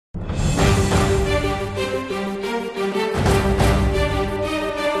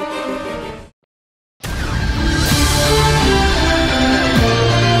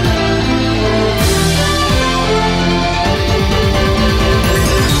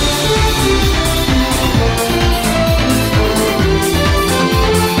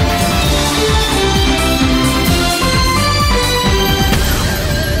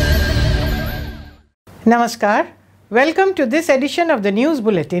Namaskar. Welcome to this edition of the News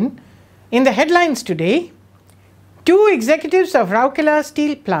Bulletin. In the headlines today, 2 executives of Rourkela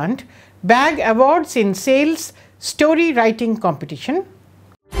Steel Plant bag awards in sales story writing competition.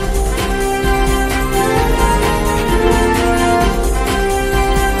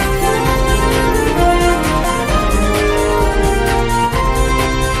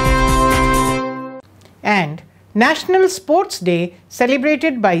 And National Sports Day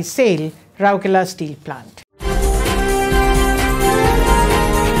celebrated by SAIL, Rourkela Steel Plant.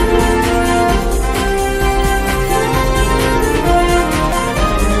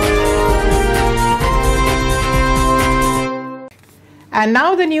 And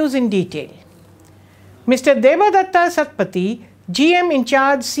now the news in detail. Mr. Devadatta Satpathy, GM in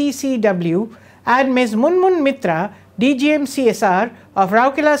charge CCW, and Ms. Munmun Mitra, DGM CSR of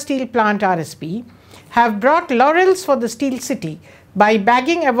Rourkela Steel Plant RSP, have brought laurels for the Steel City by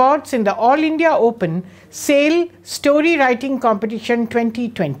bagging awards in the All India Open SAIL Story Writing Competition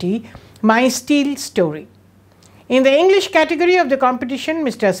 2020, My Steel Story. In the English category of the competition,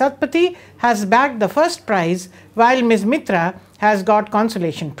 Mr. Satpathy has bagged the first prize, while Ms. Mitra has got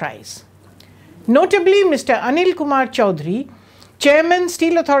consolation prize. Notably, Mr. Anil Kumar Chaudhary, Chairman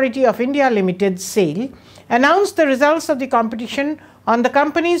Steel Authority of India Limited SAIL, announced the results of the competition on the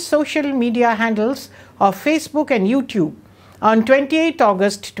company's social media handles of Facebook and YouTube on 28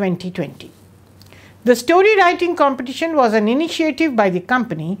 August 2020. The story writing competition was an initiative by the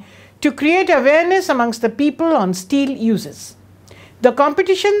company to create awareness amongst the people on steel uses. The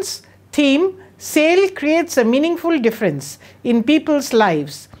competition's theme, SAIL creates a meaningful difference in people's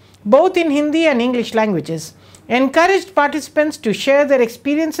lives, both in Hindi and English languages, encouraged participants to share their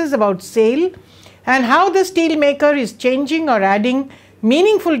experiences about SAIL and how the steel maker is changing or adding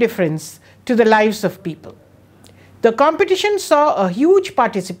meaningful difference to the lives of people. The competition saw a huge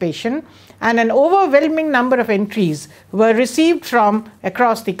participation and an overwhelming number of entries were received from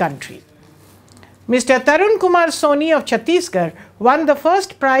across the country. Mr. Tarun Kumar Soni of Chhattisgarh won the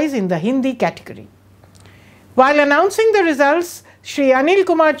first prize in the Hindi category. While announcing the results, Shri Anil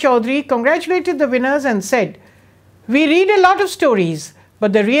Kumar Chaudhary congratulated the winners and said, "We read a lot of stories,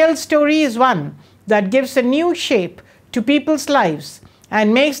 but the real story is one that gives a new shape to people's lives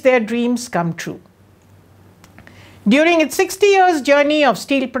and makes their dreams come true." During its 60 years journey of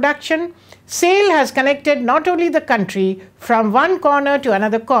steel production, SAIL has connected not only the country from one corner to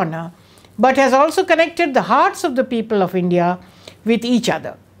another corner, but has also connected the hearts of the people of India with each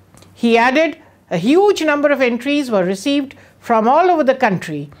other. He added, a huge number of entries were received from all over the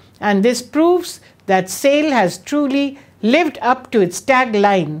country, and this proves that SAIL has truly lived up to its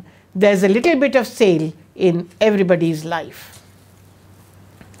tagline, "There's a little bit of SAIL in everybody's life."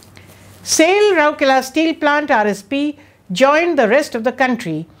 SAIL Rourkela Steel Plant RSP joined the rest of the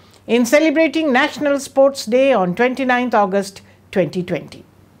country in celebrating National Sports Day on 29 August 2020.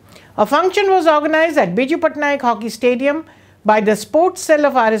 A function was organized at Biju Patnaik Hockey Stadium by the sports cell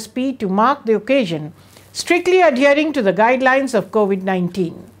of RSP to mark the occasion, strictly adhering to the guidelines of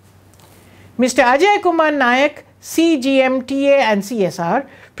COVID-19. Mr. Ajay Kumar Nayak, CGM, TA and CSR,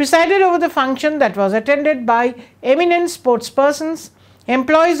 presided over the function that was attended by eminent sportspersons,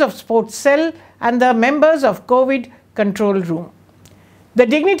 employees of Sports Cell and the members of COVID Control Room. The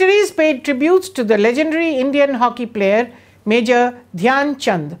dignitaries paid tributes to the legendary Indian hockey player Major Dhyan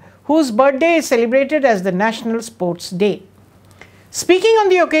Chand, whose birthday is celebrated as the National Sports Day. Speaking on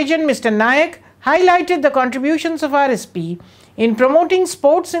the occasion, Mr. Nayak highlighted the contributions of RSP in promoting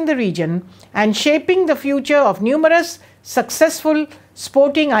sports in the region and shaping the future of numerous successful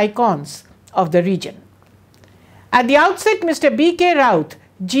sporting icons of the region. At the outset, Mr. B.K. Raut,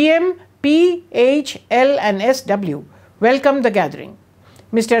 GM, P, H, L and SW, welcomed the gathering.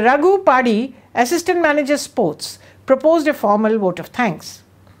 Mr. Raghu Padi, Assistant Manager Sports, proposed a formal vote of thanks.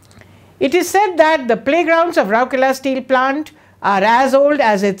 It is said that the playgrounds of Rourkela Steel Plant are as old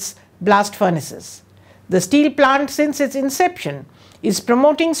as its blast furnaces. The steel plant, since its inception, is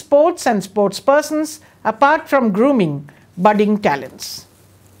promoting sports and sportspersons apart from grooming budding talents.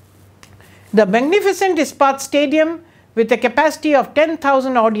 The magnificent Ispat Stadium, with a capacity of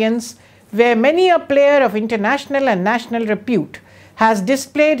 10,000 audience, where many a player of international and national repute has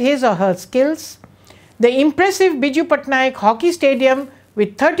displayed his or her skills, the impressive Biju Patnaik Hockey Stadium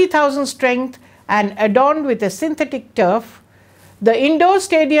with 30,000 strength and adorned with a synthetic turf, the indoor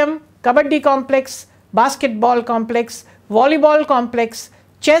stadium, kabaddi complex, basketball complex, volleyball complex,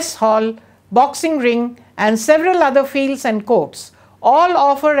 chess hall, boxing ring and several other fields and courts all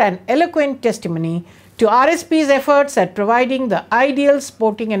offer an eloquent testimony to RSP's efforts at providing the ideal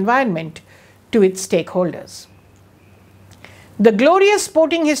sporting environment to its stakeholders. The glorious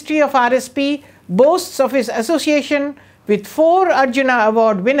sporting history of RSP boasts of his association with 4 Arjuna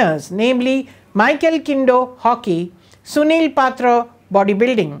Award winners, namely Michael Kindo Hockey, Sunil Patra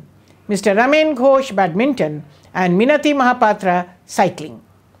Bodybuilding, Mr. Ramen Ghosh Badminton, and Minati Mahapatra Cycling.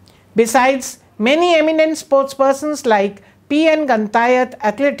 Besides, many eminent sportspersons like P.N. Gantayat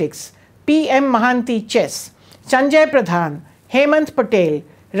Athletics, P.M. Mahanti Chess, Sanjay Pradhan, Hemant Patel,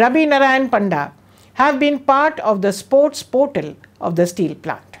 Rabi Narayan Panda have been part of the sports portal of the steel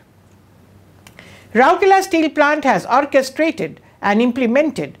plant. Rourkela Steel Plant has orchestrated and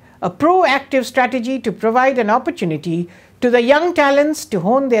implemented a proactive strategy to provide an opportunity to the young talents to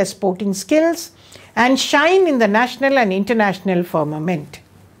hone their sporting skills and shine in the national and international firmament.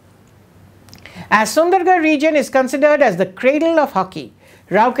 As Sundargarh region is considered as the cradle of hockey,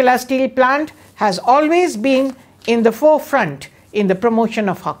 Rourkela Steel Plant has always been in the forefront in the promotion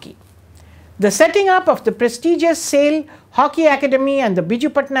of hockey. The setting up of the prestigious SAIL Hockey Academy and the Biju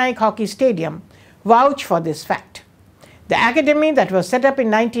Patnaik Hockey Stadium vouch for this fact. The academy that was set up in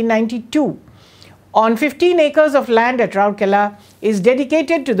 1992 on 15 acres of land at Rourkela is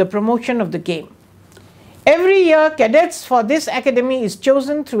dedicated to the promotion of the game. Every year, cadets for this academy is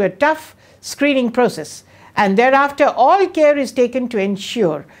chosen through a tough screening process, and thereafter all care is taken to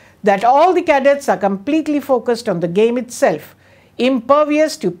ensure that all the cadets are completely focused on the game itself,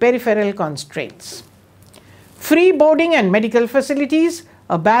 impervious to peripheral constraints. Free boarding and medical facilities,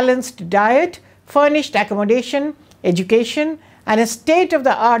 a balanced diet, furnished accommodation, education, and a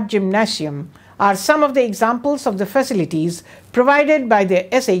state-of-the-art gymnasium are some of the examples of the facilities provided by the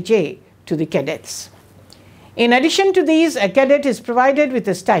SHA to the cadets. In addition to these, a cadet is provided with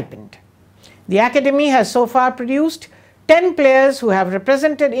a stipend. The academy has so far produced 10 players who have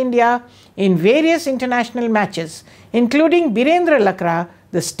represented India in various international matches, including Birendra Lakra,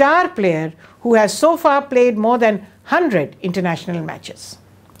 the star player who has so far played more than 100 international matches.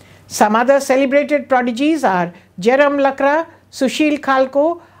 Some other celebrated prodigies are Jerome Lakra, Sushil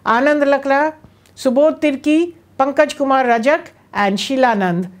Khalko, Anand Lakra, Subodh Tirki, Pankaj Kumar Rajak, and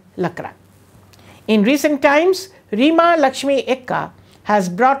Shilanand Lakra. In recent times, Rima Lakshmi Ekka has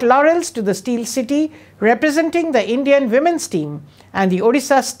brought laurels to the Steel City, representing the Indian women's team and the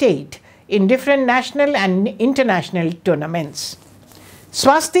Odisha state in different national and international tournaments.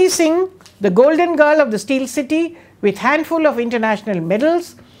 Swasti Singh, the golden girl of the Steel City with handful of international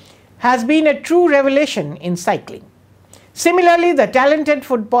medals, has been a true revelation in cycling. Similarly, the talented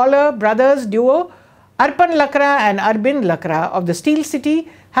footballer brothers duo Arpan Lakra and Arbind Lakra of the Steel City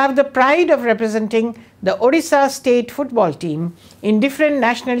have the pride of representing the Odisha state football team in different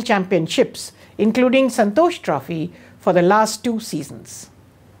national championships, including Santosh Trophy for the last 2 seasons.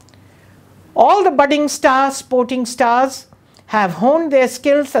 All the budding sporting stars have honed their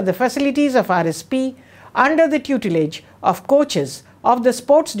skills at the facilities of RSP under the tutelage of coaches of the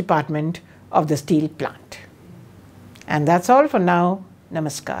sports department of the steel plant. And that's all for now.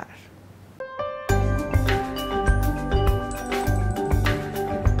 Namaskar.